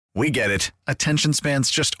We get it. Attention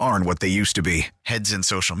spans just aren't what they used to be. Heads in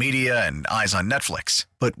social media and eyes on Netflix.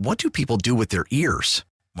 But what do people do with their ears?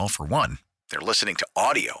 Well, for one, they're listening to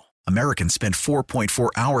audio. Americans spend 4.4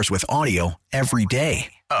 hours with audio every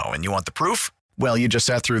day. Oh, and you want the proof? Well, you just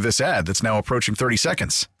sat through this ad that's now approaching 30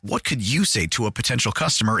 seconds. What could you say to a potential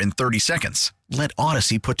customer in 30 seconds? Let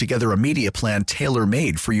Odyssey put together a media plan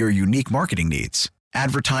tailor-made for your unique marketing needs.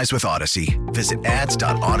 Advertise with Odyssey. Visit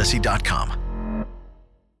ads.odyssey.com.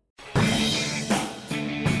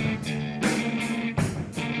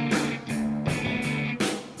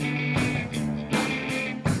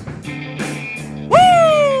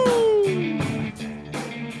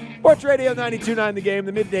 Sports Radio 92.9 The Game,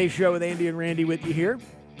 the midday show with Andy and Randy with you here.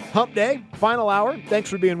 Hump Day, final hour. Thanks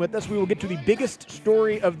for being with us. We will get to the biggest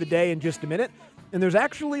story of the day in just a minute. And there's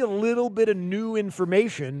actually a little bit of new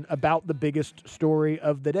information about the biggest story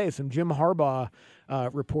of the day. Some Jim Harbaugh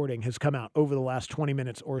reporting has come out over the last 20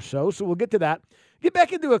 minutes or so. So we'll get to that. Get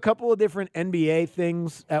back into a couple of different NBA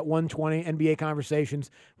things at 120, NBA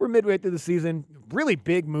conversations. We're midway through the season. Really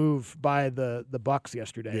big move by the Bucks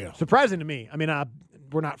yesterday. Yeah. Surprising to me. I mean,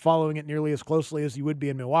 we're not following it nearly as closely as you would be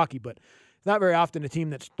in Milwaukee, but it's not very often a team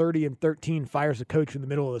that's 30-13 fires a coach in the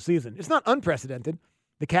middle of the season. It's not unprecedented.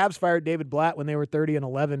 The Cavs fired David Blatt when they were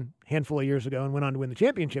 30-11 a handful of years ago and went on to win the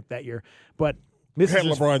championship that year. But this had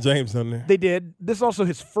LeBron James on there. They did. This is also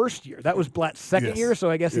his first year. That was Blatt's second year, so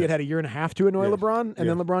I guess he had a year and a half to annoy LeBron, and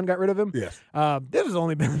then LeBron got rid of him. Yes. This has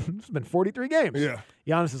only been 43 games. Yeah.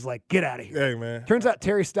 Giannis is like, get out of here. Hey, man. Turns out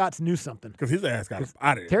Terry Stotts knew something. Because his ass got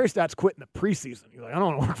out of here. Terry Stotts quit in the preseason. He's like, I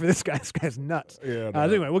don't want to work for this guy. This guy's nuts. Yeah. So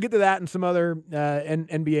anyway, we'll get to that and some other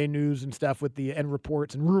NBA news and stuff with and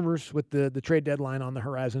reports and rumors with the trade deadline on the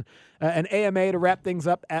horizon. An AMA to wrap things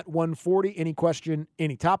up at 1:40. Any question,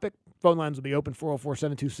 any topic. Phone lines will be open,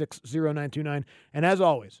 404-726-0929. And as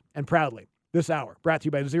always, and proudly, this hour brought to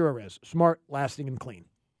you by Zero Res. Smart, lasting, and clean.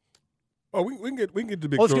 Oh, we can get the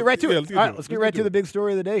big Let's story. get right to it. All right, let's get right to the big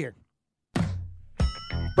story of the day here.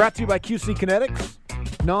 Brought to you by QC Kinetics,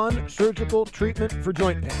 non-surgical treatment for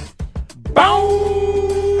joint pain.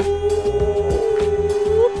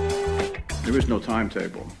 There is no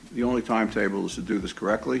timetable. The only timetable is to do this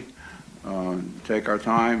correctly, take our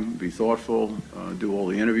time, be thoughtful, do all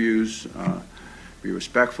the interviews, be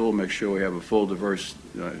respectful, make sure we have a full, diverse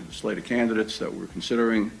slate of candidates that we're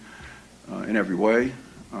considering in every way,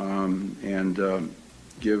 and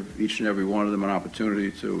give each and every one of them an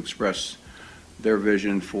opportunity to express their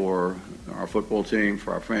vision for our football team,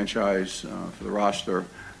 for our franchise, for the roster,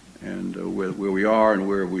 and where we are and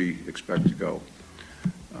where we expect to go.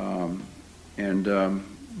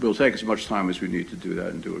 We'll take as much time as we need to do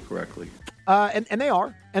that and do it correctly. And they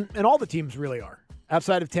are, and all the teams really are.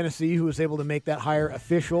 Outside of Tennessee, who was able to make that hire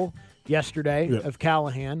official yesterday of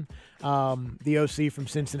Callahan, the OC from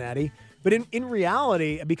Cincinnati. But in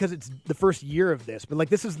reality, because it's the first year of this, but like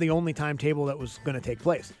this is the only timetable that was going to take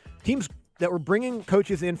place. Teams that were bringing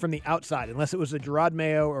coaches in from the outside, unless it was a Gerard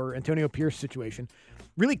Mayo or Antonio Pierce situation,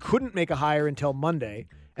 really couldn't make a hire until Monday.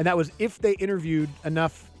 And that was if they interviewed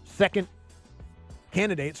enough second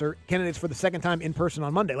candidates or candidates for the second time in person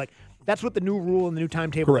on Monday. Like, that's what the new rule and the new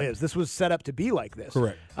timetable is. This was set up to be like this.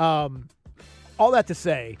 Correct. All that to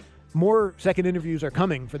say, more second interviews are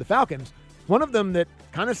coming for the Falcons. One of them that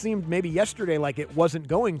kind of seemed maybe yesterday like it wasn't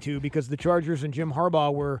going to because the Chargers and Jim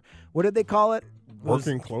Harbaugh were, what did they call it?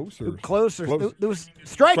 Working close. There was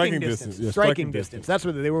striking distance. Yeah, striking distance. That's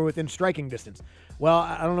what they were, within striking distance. Well,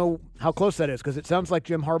 I don't know how close that is because it sounds like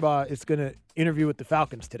Jim Harbaugh is going to interview with the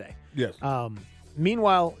Falcons today. Yes.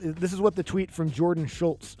 Meanwhile, this is what the tweet from Jordan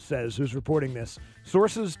Schultz says, who's reporting this.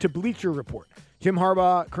 Sources to Bleacher Report. Jim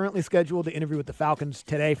Harbaugh currently scheduled to interview with the Falcons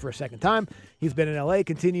today for a second time. He's been in L.A.,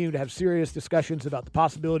 continuing to have serious discussions about the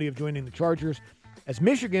possibility of joining the Chargers. As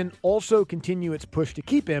Michigan also continue its push to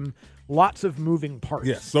keep him, lots of moving parts.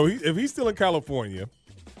 Yes, so if he's still in California,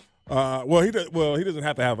 he doesn't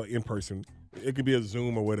have to have an in-person. It could be a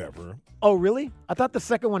Zoom or whatever. Oh, really? I thought the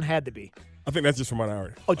second one had to be. I think that's just for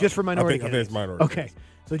minority. Oh, just for minority I think it's minority. Okay.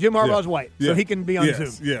 So Jim Harbaugh's white, so he can be on Zoom.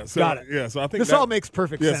 Yeah, so, got it. Yeah, so I think this all makes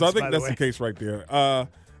perfect sense. Yeah, so I think that's the case right there.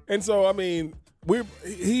 And so I mean,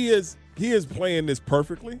 he is playing this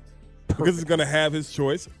perfectly because he's going to have his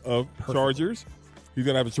choice of Chargers. He's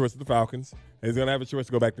going to have a choice of the Falcons, and he's going to have a choice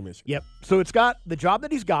to go back to Michigan. Yep. So it's got the job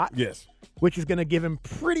that he's got. Yes. Which is going to give him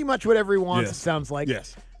pretty much whatever he wants. It sounds like.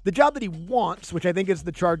 Yes. The job that he wants, which I think is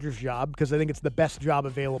the Chargers job, because I think it's the best job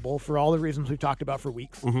available for all the reasons we've talked about for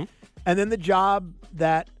weeks. Mm-hmm. And then the job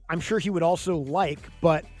that I'm sure he would also like,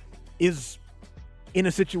 but is in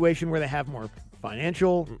a situation where they have more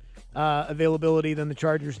financial availability than the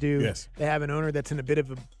Chargers do. Yes. They have an owner that's in a bit of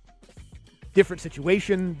a different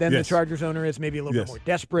situation than the Chargers owner is, maybe a little bit more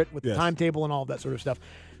desperate with the timetable and all of that sort of stuff.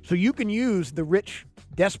 So you can use the rich,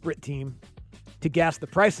 desperate team to gas the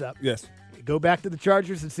price up. Yes. Go back to the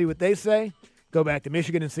Chargers and see what they say. Go back to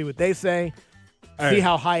Michigan and see what they say. See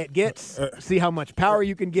how high it gets. See how much power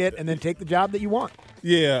you can get, and then take the job that you want.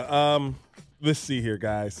 Yeah. Let's see here,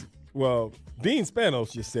 guys. Well, Dean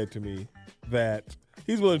Spanos just said to me that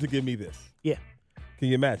he's willing to give me this. Yeah. Can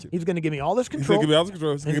you imagine? He's going to give me all this control. He's going to give me all this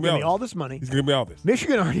control. He's going to give me all this money. He's going to give me all this.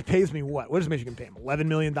 Michigan already pays me what? What does Michigan pay him? $11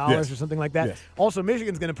 million or something like that? Yes. Also,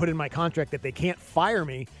 Michigan's going to put in my contract that they can't fire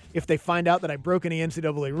me if they find out that I broke any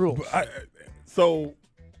NCAA rules. So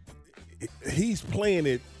he's playing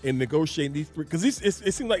it and negotiating these three because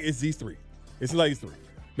it seems like it's these three. It seems like these three.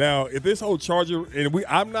 Now, if this whole Charger and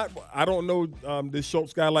I don't know this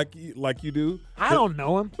Schultz guy like you do. I don't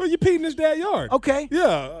know him. Well, you peed in his dad yard. Okay.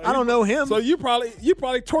 Yeah. I don't know him. So you probably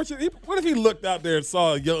tortured. What if he looked out there and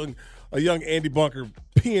saw a young Andy Bunker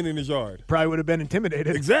peeing in his yard? Probably would have been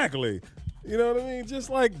intimidated. Exactly. You know what I mean? Just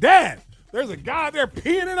like, Dad, there's a guy there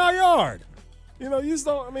peeing in our yard. You know, you just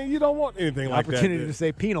don't. I mean, you don't want anything like that. Opportunity to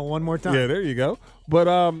say penal one more time. Yeah, there you go. But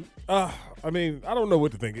I mean, I don't know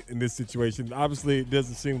what to think in this situation. Obviously, it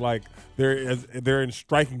doesn't seem like they're in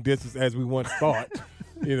striking distance as we once thought.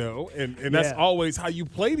 You know, and that's always how you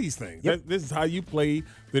play these things. Yep. This is how you play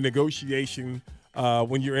the negotiation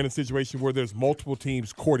when you're in a situation where there's multiple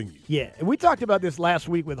teams courting you. Yeah, and we talked about this last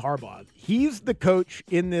week with Harbaugh. He's the coach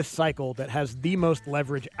in this cycle that has the most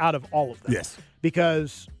leverage out of all of them. Yes.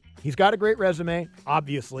 Because he's got a great resume,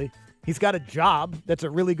 obviously. He's got a job that's a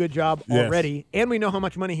really good job already, and we know how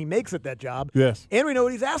much money he makes at that job. Yes. And we know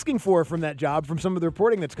what he's asking for from that job from some of the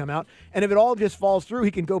reporting that's come out. And if it all just falls through, he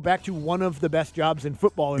can go back to one of the best jobs in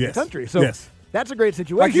football in the country. So that's a great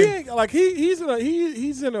situation.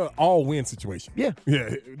 He's in an all-win situation. Yeah.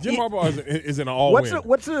 Yeah. Jim Harbaugh is in an all-win.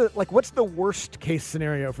 What's the worst case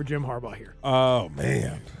scenario for Jim Harbaugh here? Oh,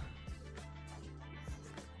 man.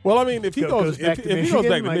 Well, I mean, if he goes back to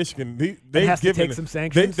Michigan, they have to take some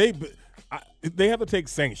sanctions. They have to take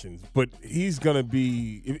sanctions, but he's going to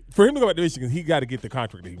be – for him to go back to Michigan, he got to get the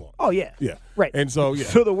contract that he wants. Oh, yeah. Yeah. Right. And so,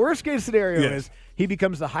 So the worst-case scenario is he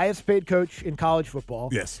becomes the highest-paid coach in college football.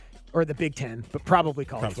 Yes. Or the Big Ten, but probably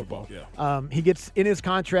college football. Yeah. He gets in his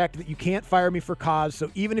contract that you can't fire me for cause, so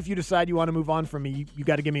even if you decide you want to move on from me, you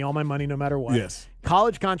got to give me all my money no matter what. Yes.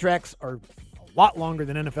 College contracts are a lot longer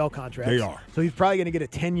than NFL contracts. They are. So he's probably going to get a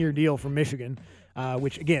 10-year deal from Michigan,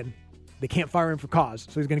 which, again, they can't fire him for cause,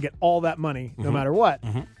 so he's going to get all that money no matter what.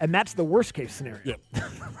 Mm-hmm. And that's the worst-case scenario. Yep.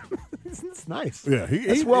 It's nice. Yeah,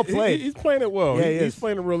 he's well played. He's playing it well. Yeah, he's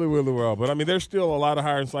playing it really, really well. But, I mean, there's still a lot of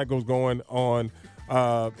hiring cycles going on.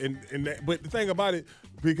 But the thing about it,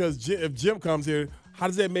 because if Jim comes here, how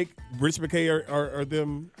does that make Rich McKay or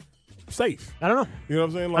them safe? I don't know. You know what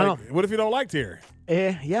I'm saying? Like, what if you don't like Terry?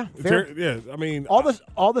 Yeah, fair. I mean, all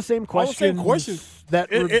the same questions that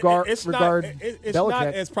regard it's Belichick. not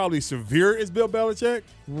as probably severe as Bill Belichick,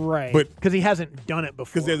 right? But because he hasn't done it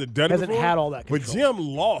before. Because he hasn't done it before. Hasn't had all that control.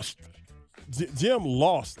 But Jim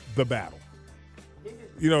lost the battle.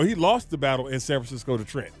 You know, he lost the battle in San Francisco to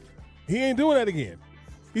Trent. He ain't doing that again.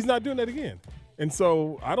 He's not doing that again. And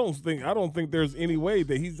so I don't think there's any way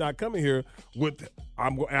that he's not coming here with I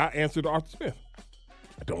answer to Arthur Smith.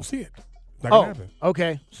 I don't see it. It's not gonna happen.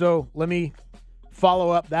 Okay. So let me follow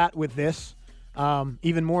up that with this.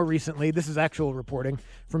 Even more recently, this is actual reporting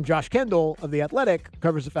from Josh Kendall of The Athletic,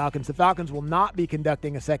 covers the Falcons. The Falcons will not be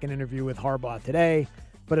conducting a second interview with Harbaugh today,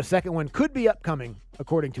 but a second one could be upcoming,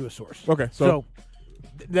 according to a source. Okay. So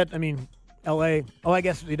that, I mean, L.A. Oh, I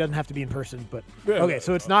guess it doesn't have to be in person, but okay.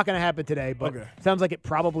 So it's not going to happen today, but it sounds like it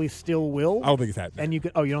probably still will. I don't think it's happening. And you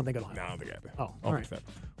could. Oh, you don't think it'll happen? No, I don't think it happened. Oh, all right.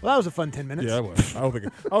 Well, that was a fun 10 minutes. Yeah, it was. I don't think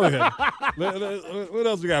it happened. What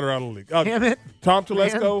else we got around the league? Damn it. Tom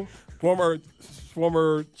Telesco,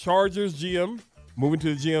 former Chargers GM, moving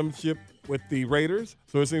to the GM-ship with the Raiders.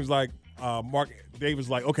 So it seems like Mark Davis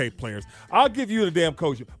like, okay, players, I'll give you the damn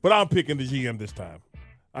coach, but I'm picking the GM this time.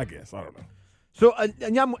 I guess. I don't know. So, the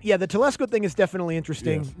Telesco thing is definitely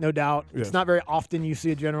interesting, no doubt. Yes. It's not very often you see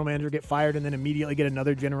a general manager get fired and then immediately get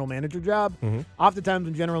another general manager job. Mm-hmm. Oftentimes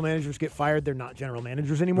when general managers get fired, they're not general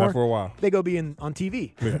managers anymore. Not for a while. They go be on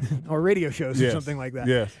TV or radio shows or something like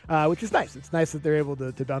that, which is nice. It's nice that they're able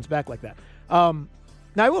to bounce back like that. Now,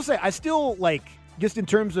 I will say, I still like, just in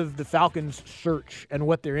terms of the Falcons' search and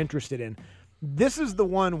what they're interested in, this is the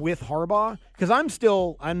one with Harbaugh, because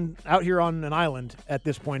I'm out here on an island at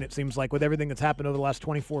this point, it seems like, with everything that's happened over the last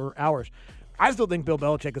 24 hours. I still think Bill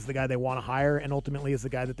Belichick is the guy they want to hire and ultimately is the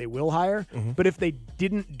guy that they will hire. Mm-hmm. But if they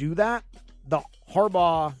didn't do that, the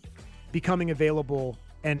Harbaugh becoming available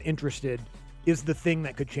and interested is the thing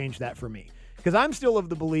that could change that for me. Because I'm still of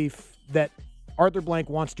the belief that Arthur Blank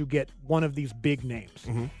wants to get one of these big names.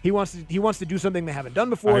 Mm-hmm. He wants to do something they haven't done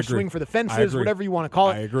before, swing for the fences, whatever you want to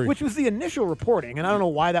call it. I agree. Which was the initial reporting, and I don't know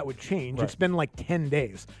why that would change. Right. It's been like 10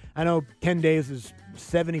 days. I know 10 days is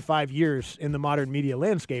 75 years in the modern media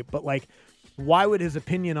landscape, but like, why would his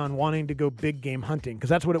opinion on wanting to go big game hunting, because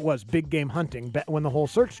that's what it was, big game hunting, when the whole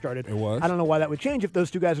search started. It was. I don't know why that would change if those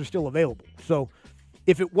two guys are still available. So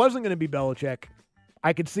if it wasn't going to be Belichick,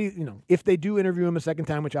 I could see, if they do interview him a second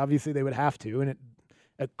time, which obviously they would have to, and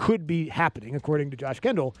it could be happening according to Josh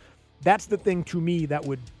Kendall, that's the thing to me that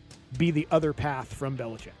would be the other path from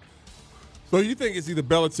Belichick. So you think it's either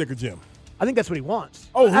Belichick or Jim? I think that's what he wants.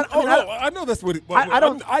 I know that's what he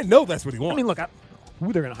wants. I know that's what he wants. I mean, look,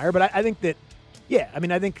 who they're going to hire, but I think that,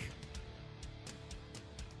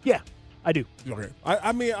 I do. Okay.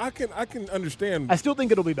 I can understand. I still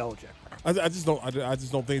think it'll be Belichick. I just don't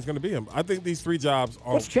think it's going to be him. I think these 3 jobs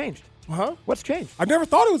are. What's changed? Huh? What's changed? I never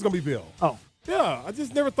thought it was going to be Bill. Oh. Yeah, I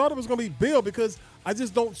just never thought it was going to be Bill because I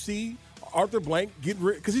just don't see Arthur Blank getting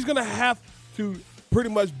rid, because he's going to have to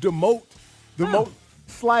pretty much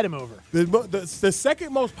slide him over. The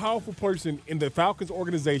second most powerful person in the Falcons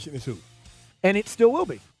organization is who? And it still will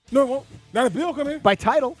be. No, it won't. Not if Bill come here. By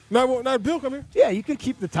title. No, it won't. Not if Bill come here. Yeah, you could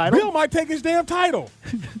keep the title. Bill might take his damn title.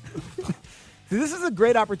 See, this is a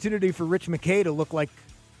great opportunity for Rich McKay to look like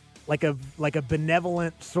a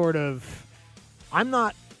benevolent sort of.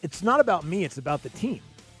 It's not about me. It's about the team.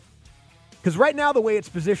 Because right now, the way it's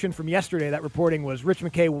positioned from yesterday, that reporting was Rich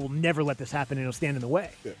McKay will never let this happen and he'll stand in the way.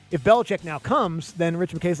 Yeah. If Belichick now comes, then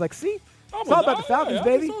Rich McKay's like, see, it's all about the Falcons,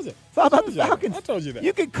 baby. It's all about the Falcons. I told you that.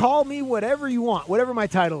 You can call me whatever you want, whatever my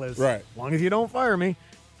title is. Right. As long as you don't fire me.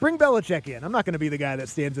 Bring Belichick in. I'm not going to be the guy that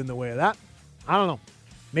stands in the way of that. I don't know.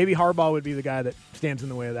 Maybe Harbaugh would be the guy that stands in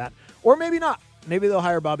the way of that. Or maybe not. Maybe they'll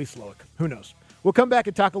hire Bobby Slowick. Who knows? We'll come back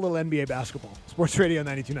and talk a little NBA basketball. Sports Radio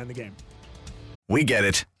 92.9 The Game. We get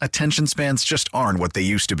it. Attention spans just aren't what they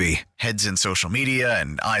used to be. Heads in social media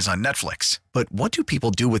and eyes on Netflix. But what do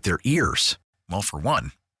people do with their ears? Well, for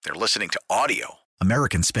one, they're listening to audio.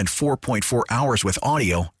 Americans spend 4.4 hours with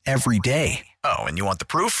audio every day. Oh, and you want the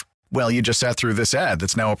proof? Well, you just sat through this ad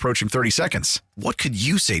that's now approaching 30 seconds. What could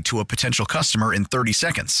you say to a potential customer in 30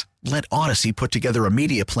 seconds? Let Odyssey put together a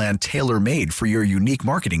media plan tailor-made for your unique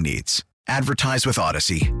marketing needs. Advertise with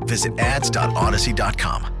Odyssey. Visit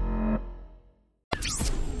ads.odyssey.com.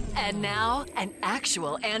 And now, an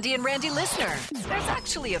actual Andy and Randy listener. There's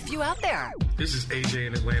actually a few out there. This is AJ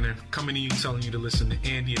in Atlanta, coming to you telling you to listen to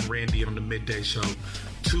Andy and Randy on the Midday Show.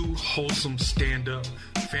 2 wholesome, stand-up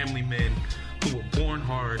family men who were born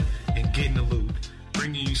hard and get in the loop,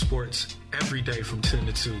 bringing you sports every day from 10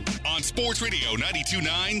 to 2. On Sports Radio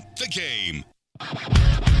 92.9 The Game.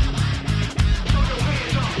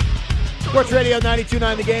 Sports Radio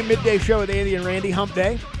 92.9 The Game, midday show with Andy and Randy, hump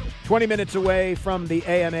day. 20 minutes away from the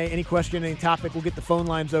AMA. Any question, any topic, we'll get the phone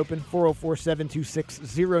lines open,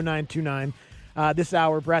 404-726-0929. This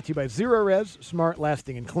hour brought to you by Zero Res, smart,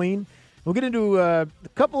 lasting, and clean. We'll get into a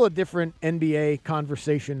couple of different NBA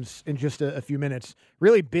conversations in just a few minutes.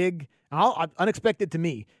 Really big, unexpected to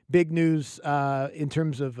me, big news in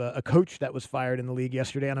terms of a coach that was fired in the league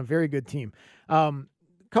yesterday on a very good team.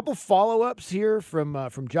 Couple follow-ups here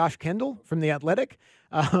from Josh Kendall from The Athletic.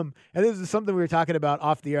 And this is something we were talking about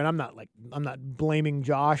off the air, and I'm not blaming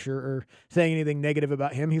Josh or saying anything negative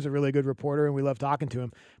about him. He's a really good reporter, and we love talking to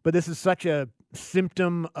him. But this is such a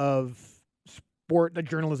symptom of sport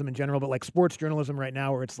journalism in general, but like sports journalism right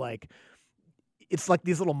now, where it's like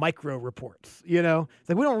these little micro reports. It's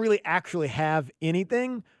like we don't really actually have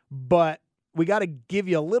anything, but we got to give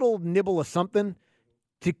you a little nibble of something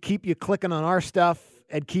to keep you clicking on our stuff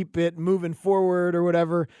and keep it moving forward or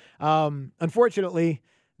whatever. Unfortunately,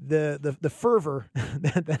 the fervor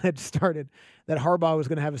that had started, that Harbaugh was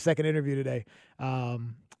going to have a second interview today,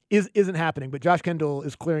 isn't happening. But Josh Kendall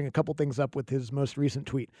is clearing a couple things up with his most recent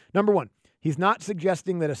tweet. Number one, he's not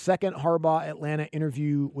suggesting that a second Harbaugh Atlanta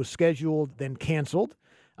interview was scheduled, then canceled.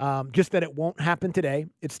 Just that it won't happen today.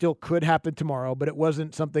 It still could happen tomorrow, but it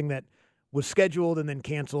wasn't something that was scheduled and then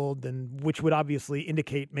canceled, and which would obviously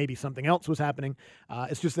indicate maybe something else was happening.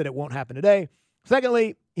 It's just that it won't happen today.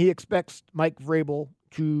 Secondly, he expects Mike Vrabel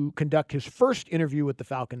to conduct his first interview with the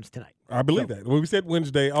Falcons tonight. I believe that. When we said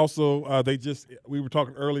Wednesday, also we were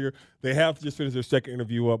talking earlier, they have just finished their second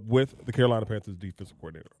interview up with the Carolina Panthers defensive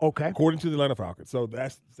coordinator. Okay. According to the Atlanta Falcons. So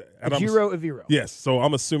that's Ejiro. Yes. So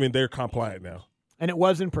I'm assuming they're compliant now. And it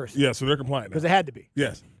was in person. Yeah, so they're compliant now. Because it had to be.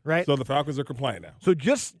 Yes. Right? So the Falcons are compliant now. So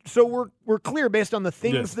just so we're clear based on the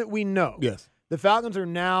things that we know. Yes. The Falcons are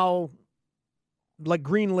now like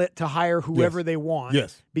greenlit to hire whoever they want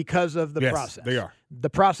because of the process. They are. The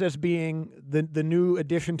process being the new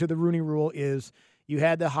addition to the Rooney Rule is you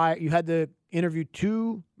had to interview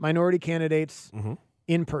 2 minority candidates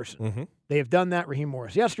in person. They have done that. Raheem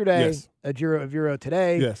Morris yesterday, Ajiro Aviro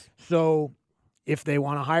today. Yes. So if they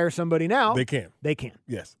want to hire somebody now, they can.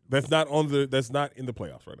 Yes. That's not in the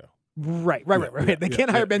playoffs right now. Right. They can't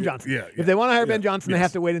hire Ben Johnson. If they want to hire Ben Johnson, they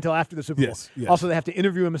have to wait until after the Super Bowl. Also, they have to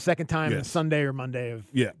interview him a second time on Sunday or Monday of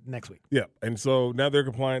next week. Yeah, and so now they're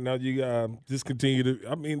compliant. Now you just continue to.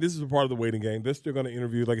 I mean, this is a part of the waiting game. They're still going to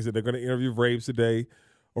interview. Like I said, they're going to interview Braves today,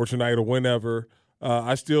 or tonight, or whenever.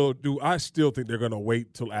 I still think they're going to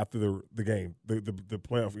wait till after the game, the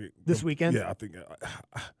playoff this weekend. Yeah, I think.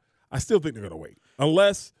 I still think they're going to wait,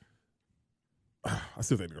 unless. I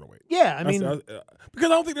still think they're going to wait. Yeah, I mean, because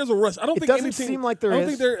I don't think there's a rush. I don't think it doesn't seem like there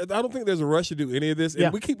is. I don't think there's a rush to do any of this.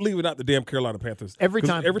 And we keep leaving out the damn Carolina Panthers every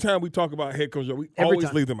time. Every time we talk about head coach, we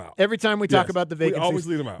always leave them out. Every time we talk about the vacancies, we always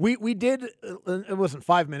leave them out. We did. It wasn't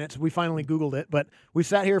 5 minutes. We finally Googled it, but we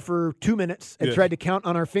sat here for 2 minutes and tried to count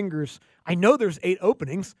on our fingers. I know there's 8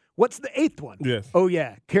 openings. What's the 8th one? Yes. Oh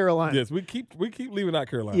yeah, Carolina. Yes, we keep leaving out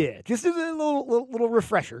Carolina. Yeah, just as a little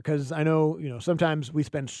refresher, because I know sometimes we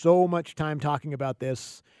spend so much time talking about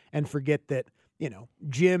this and forget that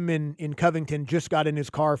Jim in Covington just got in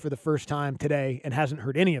his car for the first time today and hasn't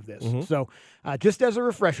heard any of this. So just as a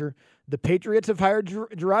refresher, the Patriots have hired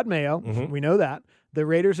Gerard Mayo. We know that. The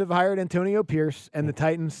Raiders have hired Antonio Pierce, and the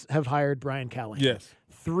Titans have hired Brian Callahan. Yes.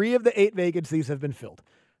 3 of the 8 vacancies have been filled.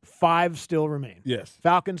 5 still remain. Yes.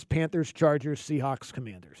 Falcons, Panthers, Chargers, Seahawks,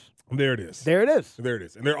 Commanders. There it is.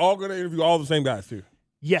 And they're all going to interview all the same guys, too.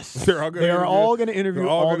 Yes. They are all going to interview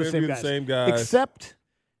all the same guys. Except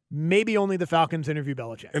maybe only the Falcons interview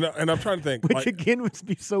Belichick. And I'm trying to think. Which, again, would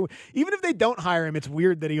be so – even if they don't hire him, it's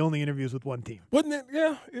weird that he only interviews with one team. Wouldn't it?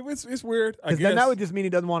 Yeah. It's weird, I guess. Because then that would just mean he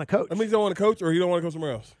doesn't want to coach. I mean, he don't want to coach, or he don't want to go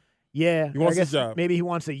somewhere else. Yeah. He wants his job. Maybe he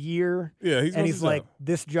wants a year. Yeah, he's like,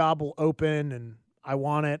 this job will open and – I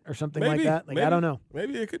want it or something like that. I don't know.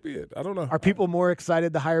 Maybe it could be it. I don't know. Are people more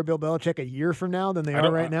excited to hire Bill Belichick a year from now than they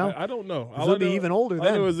are right now? I don't know. He'll be even older then.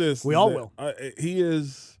 All I know is this. We all will.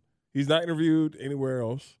 He's not interviewed anywhere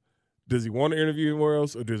else. Does he want to interview anywhere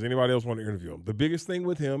else, or does anybody else want to interview him? The biggest thing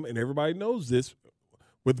with him, and everybody knows this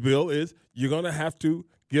with Bill, is you're going to have to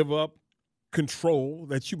give up control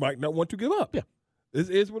that you might not want to give up. Yeah. This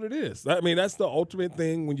is what it is. I mean, that's the ultimate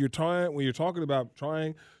thing when you're talking about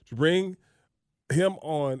trying to bring him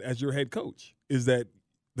on as your head coach, is that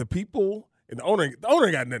the people and the owner ain't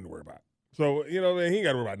got nothing to worry about. So, he ain't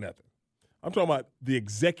got to worry about nothing. I'm talking about the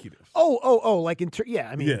executives. Like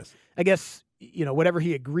I mean, yes. I guess, whatever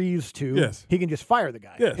he agrees to, he can just fire the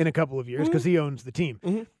guy in a couple of years because he owns the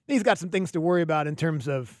team. He's got some things to worry about in terms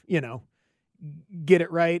of, get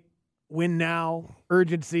it right, win now,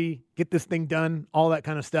 urgency, get this thing done, all that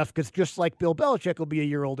kind of stuff. Because just like Bill Belichick will be a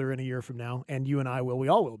year older in a year from now, and you and I will, we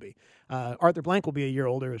all will be. Arthur Blank will be a year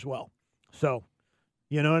older as well. So,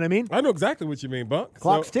 you know what I mean? I know exactly what you mean, Bunk.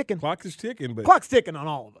 Clock's ticking. Clock is ticking. But clock's ticking on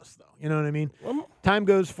all of us, though. You know what I mean? Time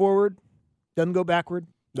goes forward, doesn't go backward.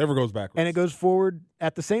 Never goes backwards. And it goes forward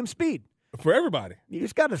at the same speed. For everybody. You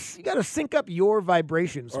just gotta sync up your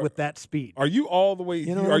vibrations with that speed. Are you all the way?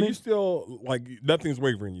 You still like nothing's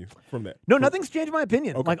wavering you from that? No, nothing's changed my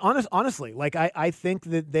opinion. Okay. Like honestly, like I think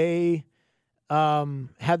that they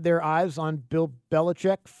had their eyes on Bill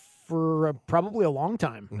Belichick for probably a long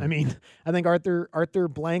time. I mean, I think Arthur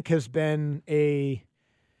Blank has been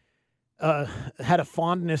had a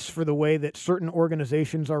fondness for the way that certain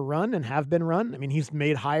organizations are run and have been run. I mean, he's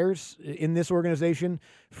made hires in this organization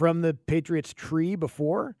from the Patriots tree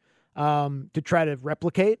before to try to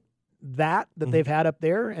replicate that they've had up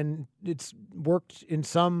there, and it's worked in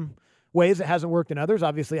some ways. It hasn't worked in others.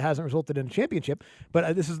 Obviously, it hasn't resulted in a championship,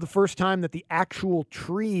 but this is the first time that the actual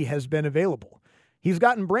tree has been available. He's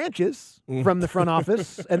gotten branches from the front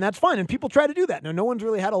office, and that's fine. And people try to do that. Now, no one's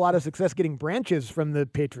really had a lot of success getting branches from the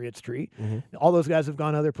Patriots tree. All those guys have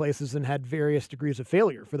gone other places and had various degrees of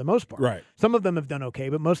failure for the most part. Right. Some of them have done okay,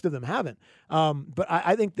 but most of them haven't. But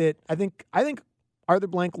I think Arthur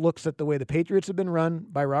Blank looks at the way the Patriots have been run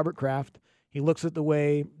by Robert Kraft. He looks at the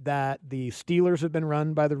way that the Steelers have been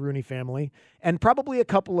run by the Rooney family, and probably a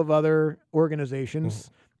couple of other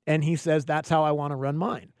organizations. And he says, that's how I want to run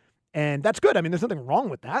mine. And that's good. I mean, there's nothing wrong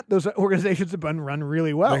with that. Those organizations have been run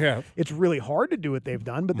really well. They have. It's really hard to do what they've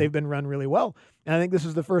done, but they've been run really well. And I think this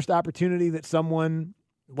is the first opportunity that someone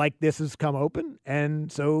like this has come open. And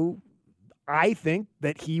so I think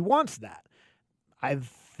that he wants that. I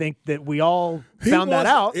think that we all found that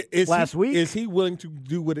out last week. Is he willing to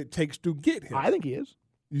do what it takes to get him? I think he is.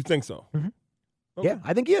 You think so? Okay. Yeah,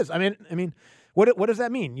 I think he is. I mean, What does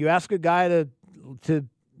that mean? You ask a guy to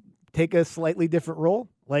take a slightly different role?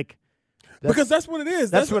 Like, because that's what it is.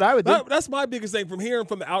 That's what I would do. That's my biggest thing from hearing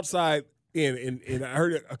from the outside in. And I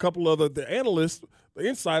heard a couple of the analysts, the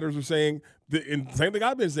insiders were saying, and same thing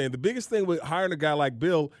I've been saying, the biggest thing with hiring a guy like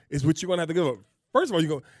Bill is what you're going to have to give up. First of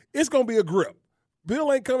all, it's going to be a grip.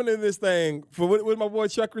 Bill ain't coming in this thing for what my boy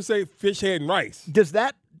Chucker say, fish head and rice. Does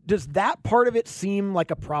that part of it seem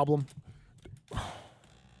like a problem?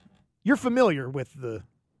 You're familiar with the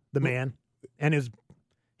man and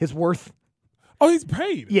his worth. Oh, he's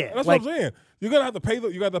paid. Yeah, that's what I'm saying. You're gonna have to pay.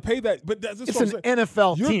 You got to pay that. But that's it's an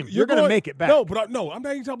NFL team. You're gonna make it back. No, but I'm not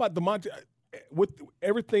even talking about DeMonte. With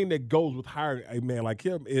everything that goes with hiring a man like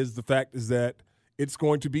him is the fact is that it's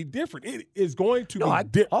going to be different. It is going to be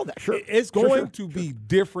different. Sure. It's going to be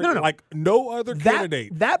different. No. Like no other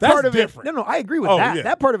candidate. That's part of different. it. No, I agree with that. Yeah.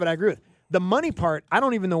 That part of it, I agree with. The money part, I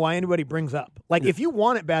don't even know why anybody brings up. Like, if you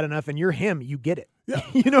want it bad enough and you're him, you get it. Yeah.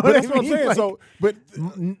 You know what I mean? That's what I'm saying. Like, so, but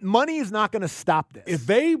money is not going to stop this.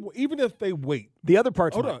 Even if they wait, the other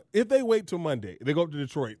part's hold on. If they wait till Monday, they go up to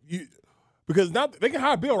Detroit, because now they can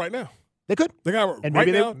hire Bill right now. They could. They got and right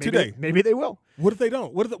maybe now today. Maybe they will. What if they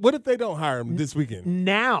don't? What if they don't hire him this weekend?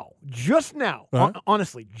 Now, just now,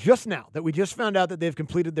 honestly, just now that we just found out that they've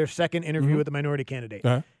completed their second interview with the minority candidate.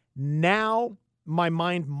 Now, my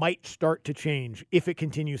mind might start to change if it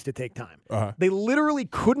continues to take time. They literally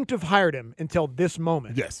couldn't have hired him until this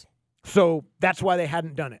moment. Yes. So that's why they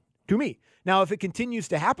hadn't done it, to me. Now, if it continues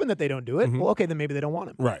to happen that they don't do it, well, okay, then maybe they don't want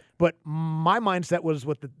him. Right. But my mindset was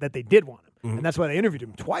that they did want him, and that's why they interviewed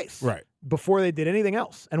him twice. Right. Before they did anything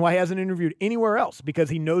else, and why he hasn't interviewed anywhere else, because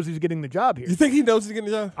he knows he's getting the job here. You think he knows he's getting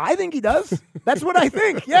the job? I think he does. That's what I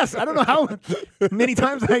think. Yes. I don't know how many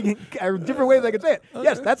times or different ways I could say it.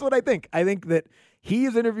 Yes, that's what I think. I think that he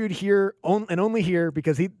is interviewed here and only here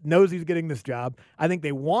because he knows he's getting this job. I think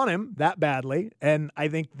they want him that badly, and I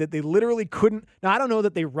think that they literally couldn't. Now, I don't know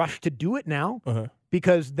that they rushed to do it now,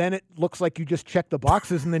 because then it looks like you just checked the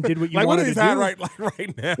boxes and then did what you wanted to do. Right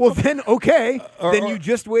now. Well, then, okay. Then you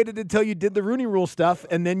just waited until you did the Rooney Rule stuff,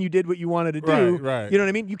 and then you did what you wanted to do. Right. You know what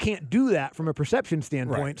I mean? You can't do that from a perception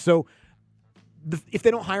standpoint. Right. So if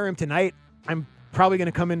they don't hire him tonight, I'm probably going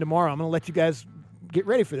to come in tomorrow. I'm going to let you guys get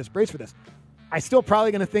ready for this, brace for this. I still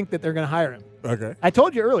probably going to think that they're going to hire him. Okay. I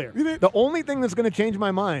told you earlier. You did. The only thing that's going to change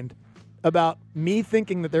my mind about me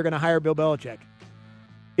thinking that they're going to hire Bill Belichick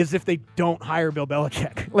is if they don't hire Bill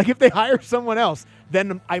Belichick. Like, if they hire someone else,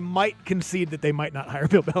 then I might concede that they might not hire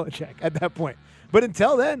Bill Belichick at that point. But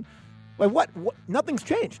until then, like, what? Nothing's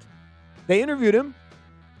changed. They interviewed him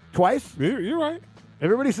twice. You're right.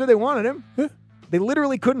 Everybody said they wanted him. Yeah. They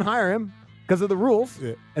literally couldn't hire him because of the rules,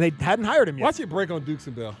 and they hadn't hired him yet. Watch it break on Dukes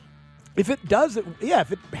and Bell. If it does,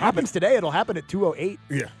 if it happens today, it'll happen at 2:08.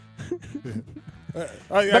 Yeah.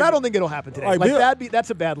 But I don't think it'll happen today. That's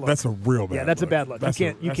a bad look. That's a real bad. Yeah, that's look. a bad look.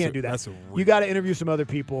 You can't do that. That's You got to interview some other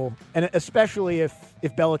people, and especially if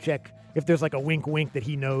Belichick, if there's like a wink that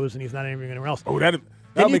he knows and he's not interviewing anyone else. Oh, then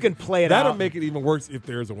you can play it out. That'll make it even worse if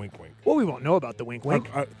there's a wink. Well, we won't know about the wink. We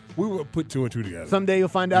will put 2 and 2 together. Someday you'll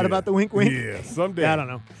find out about the wink. Yeah, someday. I don't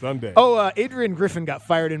know. Someday. Oh, Adrian Griffin got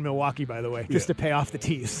fired in Milwaukee, by the way, just to pay off the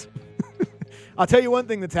tease. I'll tell you one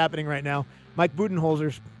thing that's happening right now. Mike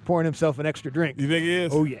Budenholzer's pouring himself an extra drink. You think he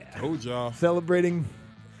is? Oh, yeah. Told y'all. Celebrating.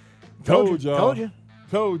 Told y'all. Told you.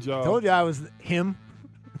 Told y'all. Told you I was him.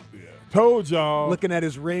 Yeah. Told y'all. Looking at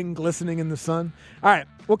his ring glistening in the sun. All right.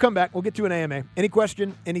 We'll come back. We'll get to an AMA. Any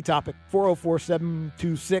question, any topic,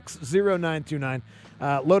 404-726-0929.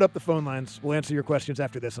 Load up the phone lines. We'll answer your questions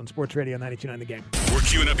after this on Sports Radio 92.9 The Game. We're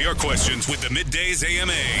queuing up your questions with the Middays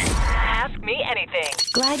AMA. Ask me anything.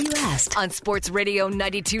 Glad you asked. On Sports Radio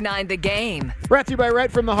 92.9 The Game. Brought to you by Right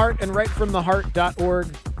From The Heart and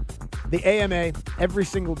rightfromtheheart.org. The AMA every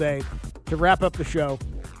single day to wrap up the show.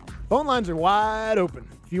 Phone lines are wide open.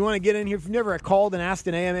 If you want to get in here, if you've never called and asked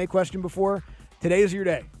an AMA question before, today is your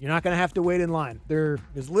day. You're not going to have to wait in line. There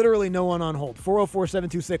is literally no one on hold.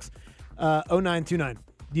 404-726-0929.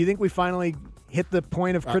 Do you think we finally hit the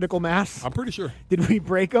point of critical mass? I'm pretty sure. Did we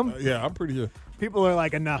break them? Yeah, I'm pretty sure. People are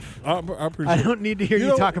like, enough. I'm pretty sure. I don't need to hear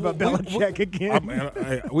you talk about Belichick again.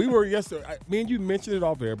 We were yesterday. Me and you mentioned it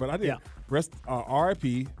off air, but I didn't. Rest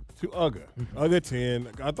RIP to Ugga. Ugga 10.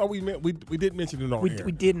 I thought we did mention it on air.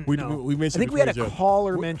 We didn't. We mentioned. I think we had a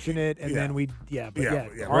caller mention it, and then we.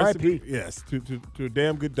 RIP. Yes, to a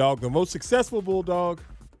damn good dog, the most successful bulldog.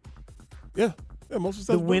 Yeah. Yeah, most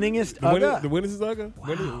successful. The winningest Ugga. The winningest Ugga.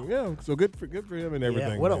 Wow. Yeah, so good for him and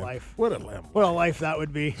everything. Yeah, what a life. What a life. What a life that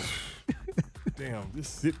would be. Damn,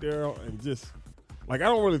 just sit there and just I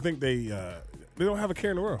don't really think they don't have a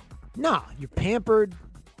care in the world. Nah, you're pampered.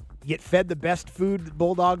 You get fed the best food that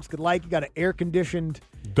Bulldogs could like. You got an air-conditioned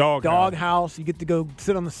Dog house. You get to go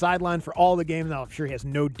sit on the sideline for all the games. Now, I'm sure he has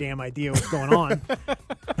no damn idea what's going on.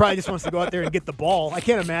 Probably just wants to go out there and get the ball. I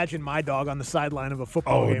can't imagine my dog on the sideline of a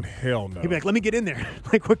football game. Oh, hell no. He'd be like, let me get in there.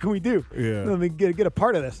 Like, what can we do? Yeah. Let me get a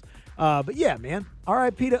part of this. But, yeah, man,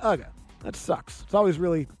 R.I.P. to Uga. That sucks. It's always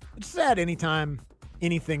it's sad anytime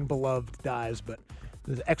anything beloved dies, but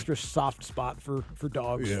there's an extra soft spot for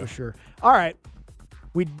dogs for sure. All right.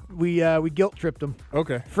 We guilt-tripped them.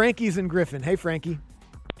 Okay. Frankie's in Griffin. Hey, Frankie.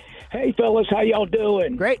 Hey, fellas, how y'all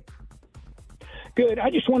doing? Great. Good. I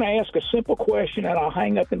just want to ask a simple question, and I'll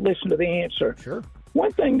hang up and listen to the answer. Sure.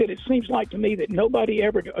 One thing that it seems like to me that nobody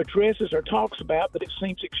ever addresses or talks about, but it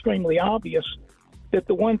seems extremely obvious, that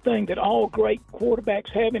the one thing that all great quarterbacks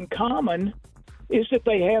have in common is that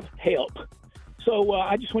they have help. So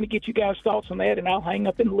I just want to get you guys' thoughts on that, and I'll hang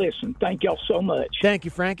up and listen. Thank y'all so much. Thank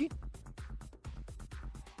you, Frankie.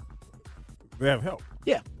 They have help.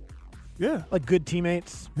 Yeah. Yeah. Like good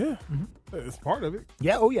teammates. Yeah. It's part of it.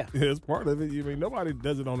 Yeah, oh yeah. Yeah, it's part of it. I mean, nobody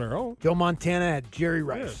does it on their own. Joe Montana had Jerry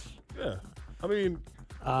Rice. Yeah. I mean,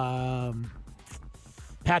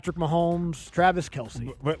 Patrick Mahomes, Travis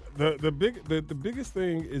Kelce. But the biggest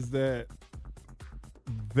thing is that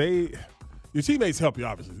your teammates help you,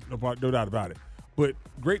 obviously, no doubt about it. But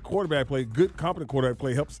great quarterback play, good, competent quarterback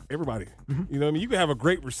play helps everybody. Mm-hmm. You know what I mean? You can have a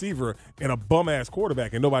great receiver and a bum-ass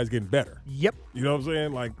quarterback, and nobody's getting better. Yep. You know what I'm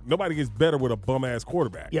saying? Like, nobody gets better with a bum-ass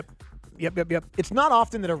quarterback. Yep. It's not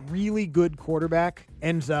often that a really good quarterback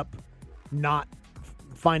ends up not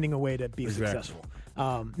finding a way to be successful.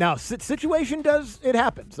 Now, situation it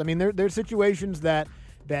happens. I mean, there's situations that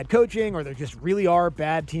bad coaching or there just really are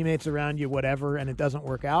bad teammates around you, whatever, and it doesn't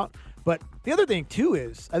work out. But the other thing, too,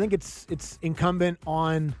 is I think it's incumbent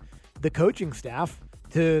on the coaching staff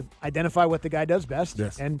to identify what the guy does best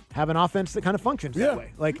and have an offense that kind of functions that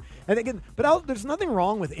way. Like, I think, there's nothing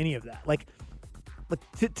wrong with any of that. Like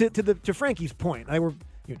to Frankie's point, I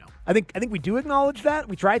think we do acknowledge that.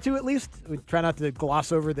 We try to, at least. We try not to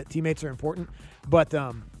gloss over that teammates are important. But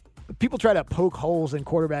people try to poke holes in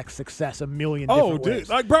quarterback success a million different ways.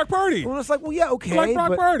 Like Brock Purdy. Well, it's like, well, yeah, okay. Like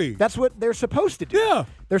Brock Purdy. That's what they're supposed to do. Yeah.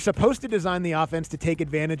 They're supposed to design the offense to take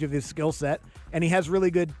advantage of his skill set, and he has really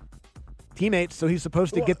good teammates, so he's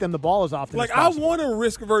supposed to get them the ball as often as possible. I want a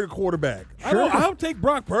risk-averted quarterback. Sure. I'll take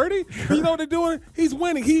Brock Purdy. Sure. You know what they're doing? He's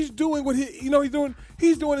winning. He's doing what he's doing.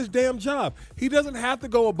 He's doing his damn job. He doesn't have to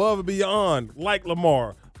go above and beyond like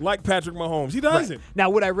Lamar, like Patrick Mahomes. He doesn't. Right. Now,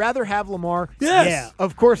 would I rather have Lamar? Yes. Yeah,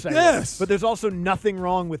 of course I would. Yes. But there's also nothing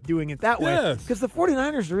wrong with doing it that way. Because the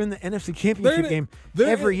 49ers are in the NFC Championship game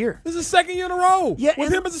every year. This is the second year in a row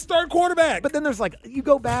with him as a starting quarterback. But then there's you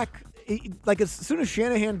go back, as soon as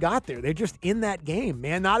Shanahan got there, they're just in that game,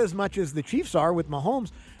 man. Not as much as the Chiefs are with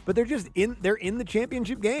Mahomes, but they're in the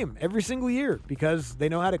championship game every single year because they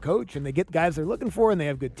know how to coach and they get guys they're looking for and they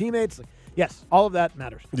have good teammates. Yes, all of that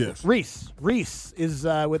matters. Yes. Reese is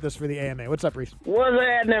with us for the AMA. What's up, Reese? What's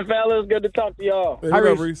happening, fellas? Good to talk to y'all. Hey, what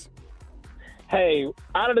up, Reese? Hey,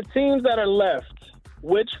 out of the teams that are left,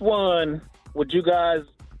 which one would you guys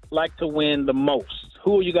like to win the most?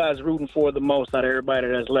 Who are you guys rooting for the most out of everybody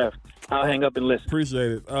that's left? I'll hang up and listen.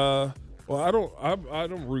 Appreciate it. Well, I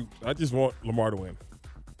don't root. I just want Lamar to win.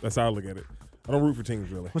 That's how I look at it. I don't root for teams,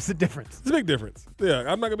 really. What's the difference? It's a big difference. Yeah,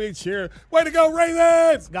 I'm not going to be cheering, way to go,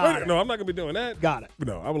 Ravens! Got it. No, I'm not going to be doing that. Got it.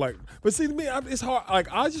 No, I'm like, but see, to me, it's hard.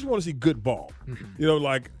 Like, I just want to see good ball. Mm-hmm. You know,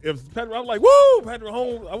 like, if Patrick, I'm like, woo, Patrick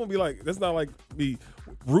Mahomes, I won't be like, that's not like me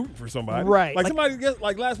rooting for somebody. Right. Like somebody gets,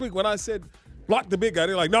 like last week when I said, block the big guy,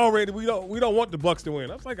 they're like, no, Randy, we don't want the Bucs to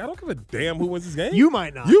win. I was like, I don't give a damn who wins this game. You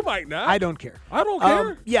might not. You might not. I don't care. I don't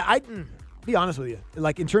care. Yeah, I be honest with you.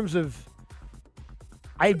 Like, in terms of,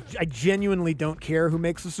 I genuinely don't care who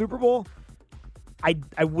makes the Super Bowl.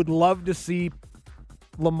 I would love to see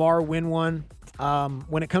Lamar win one.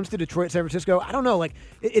 When it comes to Detroit, San Francisco, I don't know. Like,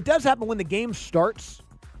 it does happen when the game starts.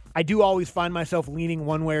 I do always find myself leaning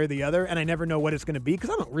one way or the other, and I never know what it's going to be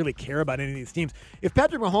because I don't really care about any of these teams. If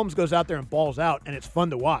Patrick Mahomes goes out there and balls out and it's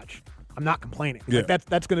fun to watch, I'm not complaining. Yeah. Like,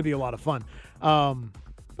 that's going to be a lot of fun.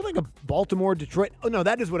 But like a Baltimore, Detroit, oh no,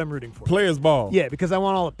 that is what I'm rooting for. Players ball. Yeah, because I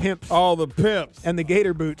want all the pimps. All the pimps. And the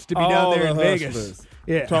Gator boots to be down there in Vegas.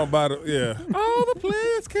 Yeah. Talking about it, yeah. All the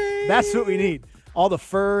players came. That's what we need. All the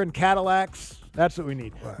fur and Cadillacs. That's what we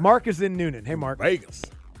need. Wow. Mark is in Noonan. Hey, Mark. Vegas.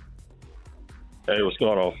 Hey, what's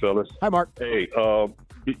going on, fellas? Hi, Mark. Hey,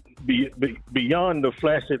 beyond the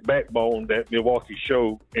flaccid backbone that Milwaukee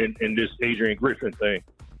showed in this Adrian Griffin thing,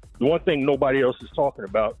 the one thing nobody else is talking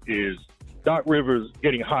about is Doc Rivers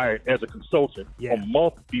getting hired as a consultant a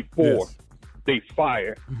month before they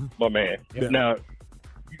fire my man. Yeah.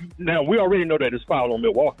 Now we already know that it's foul on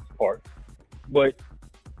Milwaukee's part. But,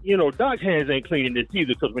 Doc's hands ain't clean in this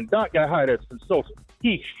either, because when Doc got hired as a consultant,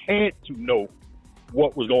 he had to know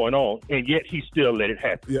what was going on, and yet he still let it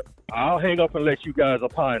happen. Yep. I'll hang up and let you guys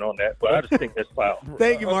opine on that, but I just think that's foul.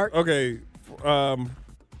 Thank you, Mark. Okay.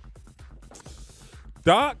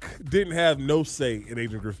 Doc didn't have no say in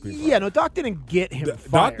Adrian Griffin being fired. Yeah, no, Doc didn't get him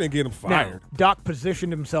fired. Doc didn't get him fired. Now, Doc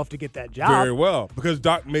positioned himself to get that job. Very well, because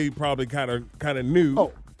Doc probably kind of knew.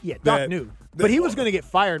 Oh, yeah, Doc knew. But he was going to get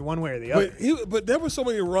fired one way or the other. But there were so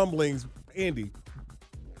many rumblings, Andy,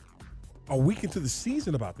 a week into the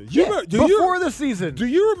season about this. Before the season. Do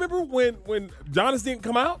you remember when Giannis didn't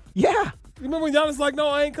come out? Yeah. You remember when Giannis was like, no,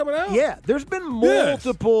 I ain't coming out? Yeah, there's been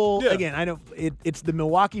multiple. Yes. Again, I know it's the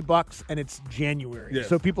Milwaukee Bucks and it's January, yes.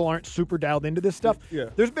 so people aren't super dialed into this stuff. Yeah.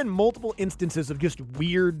 There's been multiple instances of just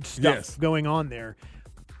weird stuff going on there,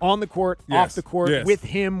 on the court, off the court, with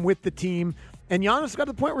him, with the team. And Giannis got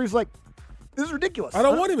to the point where he's like, this is ridiculous. I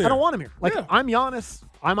don't want him here. I don't want him here. Like, I'm Giannis.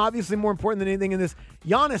 I'm obviously more important than anything in this.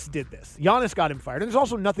 Giannis did this. Giannis got him fired. And there's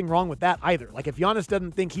also nothing wrong with that either. Like, if Giannis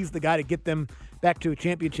doesn't think he's the guy to get them back to a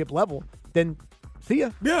championship level, then see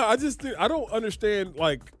ya. Yeah, I don't understand.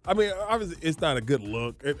 Like, I mean, obviously, it's not a good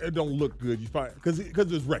look. It don't look good. You find because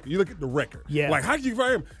there's record. You look at the record. Yeah. Like, how did you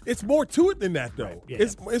fire him? It's more to it than that, though. Right. Yeah.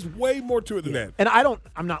 It's way more to it than that. And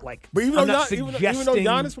I'm not like. But even though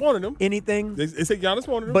Giannis wanted him, anything. They said Giannis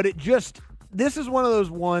wanted him. But this is one of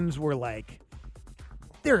those ones where like.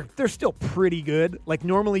 They're still pretty good. Like,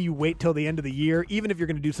 normally you wait till the end of the year, even if you're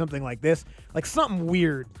going to do something like this. Like, something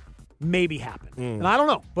weird maybe happen. And I don't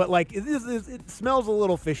know. But, like, it smells a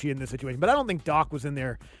little fishy in this situation. But I don't think Doc was in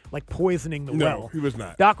there, like, poisoning the well. No, he was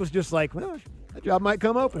not. Doc was just like, well, that job might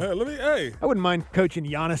come open. Hey. I wouldn't mind coaching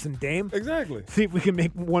Giannis and Dame. Exactly. See if we can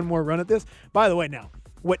make one more run at this. By the way, now,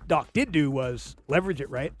 what Doc did do was leverage it,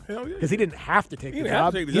 right? Hell yeah. Because he didn't have to take the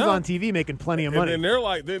job. He's on TV making plenty of money. And they're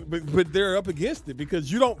like, but they're up against it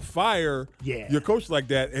because you don't fire your coach like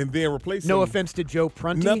that and then replace him. No offense to Joe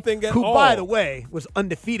Prunty, Nothing at who, all. by the way, was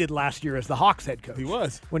undefeated last year as the Hawks head coach. He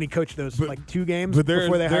was. When he coached those 2 games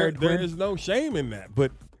before they hired Quinn. There is no shame in that.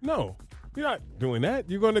 But no, you're not doing that.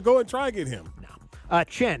 You're going to go and try to get him. No.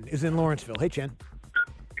 Chen is in Lawrenceville. Hey, Chen.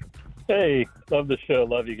 Hey, love the show.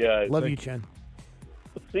 Love you guys. Love you, Chen.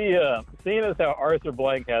 Seeing as how Arthur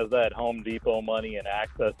Blank has that Home Depot money and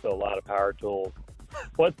access to a lot of power tools,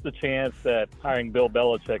 what's the chance that hiring Bill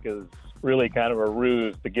Belichick is really kind of a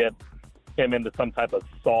ruse to get him into some type of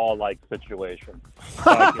Saw-like situation?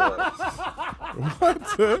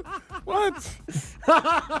 What?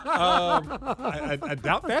 I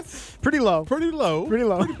doubt that's pretty low. Pretty low. Pretty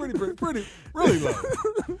low. Pretty really low.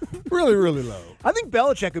 Really low. I think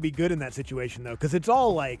Belichick would be good in that situation though, because it's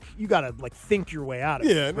all like you got to like think your way out of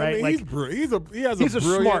it. Yeah, right. I mean, like, he's a brilliant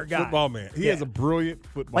smart guy. football man. He has a brilliant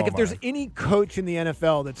football. Like if there's mind. any coach in the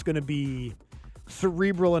NFL that's going to be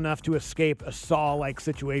cerebral enough to escape a Saw-like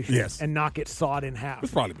situation and not get sawed in half.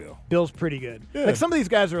 It's probably Bill. Bill's pretty good. Yeah. Like some of these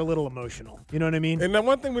guys are a little emotional. You know what I mean? And then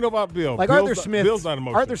one thing we know about Bill, like Bill's Arthur Smith. Bill's not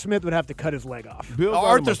emotional. Arthur Smith would have to cut his leg off.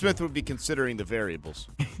 Arthur Smith would be considering the variables.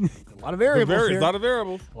 A lot of variables here. A lot of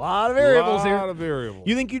variables. A lot of variables here. A lot of variables.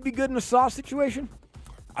 You think you'd be good in a Saw situation?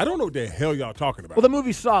 I don't know what the hell y'all talking about. Well, the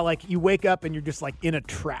movie Saw, like you wake up and you're just like in a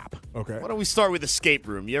trap. Okay. Why don't we start with escape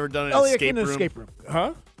room? You ever done an in an escape room?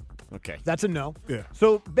 Huh? Okay. That's a no. Yeah.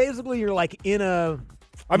 So basically, you're like in a.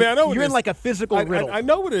 I mean, I know you're in like a physical riddle. I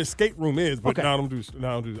know what an escape room is, but Okay. I don't do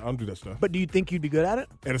that stuff. But do you think you'd be good at it?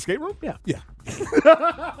 An escape room? Yeah. Yeah.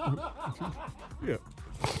 Yeah.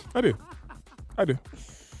 I do.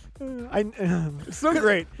 It's so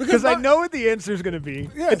great because I know what the answer is going to be.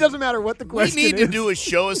 Yes. It doesn't matter what the question is. We need to do a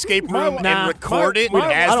show escape room and record it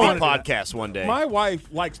as the podcast one day. My wife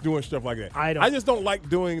likes doing stuff like that. I just don't like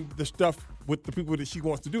doing the stuff with the people that she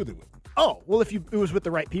wants to do it with. Oh, well, if it was with the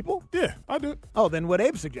right people? Yeah, I do it. Oh, then what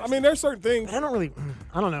Abe suggests. I mean, there's certain things. I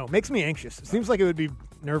don't know. It makes me anxious. It seems like it would be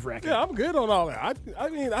nerve-wracking. Yeah, I'm good on all that. I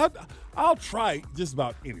mean, I'll try just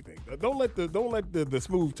about anything. Don't let the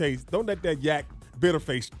smooth taste, don't let that yak bitter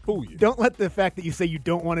face fool you. Don't let the fact that you say you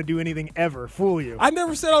don't want to do anything ever fool you. I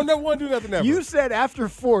never said I'll never want to do nothing ever. You said after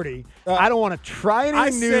 40, I don't want to try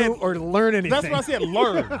anything new or learn anything. That's what I said,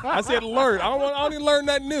 learn. I said learn. I don't need to learn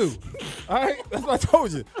nothing new. All right? That's what I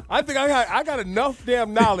told you. I think I got enough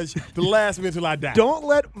damn knowledge to last me until I die. Don't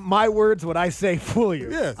let my words, what I say, fool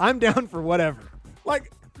you. Yes. I'm down for whatever.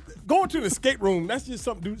 Like, going to an escape room, that's just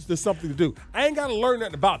something to do. I ain't got to learn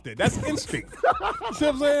nothing about that. That's instinct. You see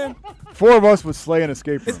what I'm saying? 4 of us would slay an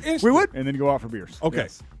escape room. It's instinct. We would? And then go out for beers. Okay.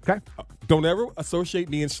 Yes. Okay. Don't ever associate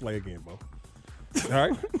me and Slay again, Bo. All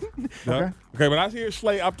right? Okay, when I hear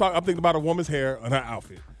Slay, I'm thinking about a woman's hair and her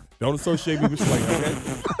outfit. Don't associate me with slang,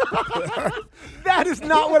 okay? That is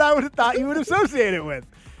not what I would have thought you would associate it with.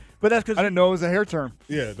 But that's because I didn't know it was a hair term.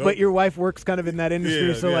 Yeah. But your wife works kind of in that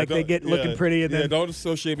industry, so like they get looking pretty. And then don't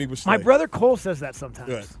associate me with slang. my brother Cole says that sometimes.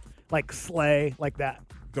 Good. Like slay, like that.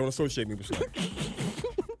 Don't associate me with slang.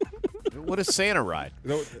 What does Santa ride?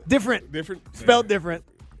 Different. Different. Spelled different.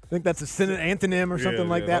 I think that's a antonym or something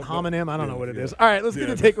like that. Homonym. I don't know what it is. All right, let's get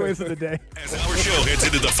the takeaways of the day. As our show heads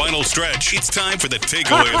into the final stretch, it's time for the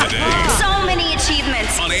takeaway of the day. So many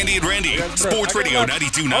achievements. On Andy and Randy, Sports Radio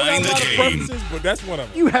 92.9 The Game. But that's one of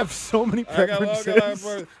them. You have so many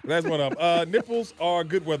preferences. That's one of them. Nipples are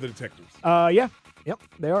good weather detectors. Yeah. Yep,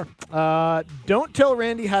 they are. Don't tell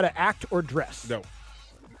Randy how to act or dress. No.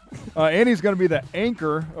 Andy's going to be the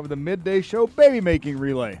anchor of the midday show baby making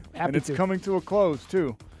relay. And it's coming to a close,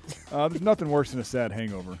 too. There's nothing worse than a sad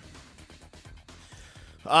hangover.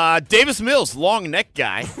 Davis Mills, long neck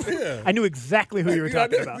guy. Yeah. I knew exactly who you were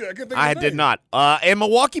talking about. I did not. And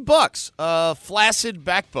Milwaukee Bucks, flaccid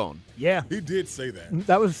backbone. Yeah. He did say that.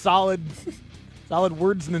 That was solid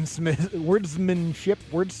wordsmith,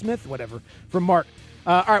 whatever, from Mark.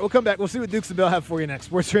 All right, we'll come back. We'll see what Dukes and Bill have for you next.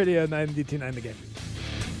 Sports Radio 92.9 The Game.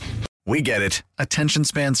 We get it. Attention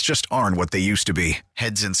spans just aren't what they used to be.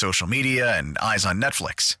 Heads in social media and eyes on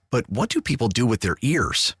Netflix. But what do people do with their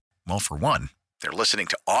ears? Well, for one, they're listening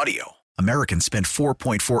to audio. Americans spend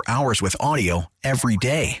 4.4 hours with audio every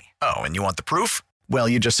day. Oh, and you want the proof? Well,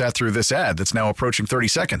 you just sat through this ad that's now approaching 30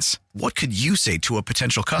 seconds. What could you say to a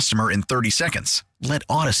potential customer in 30 seconds? Let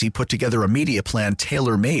Odyssey put together a media plan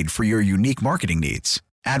tailor-made for your unique marketing needs.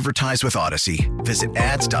 Advertise with Odyssey. Visit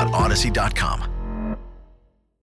ads.odyssey.com.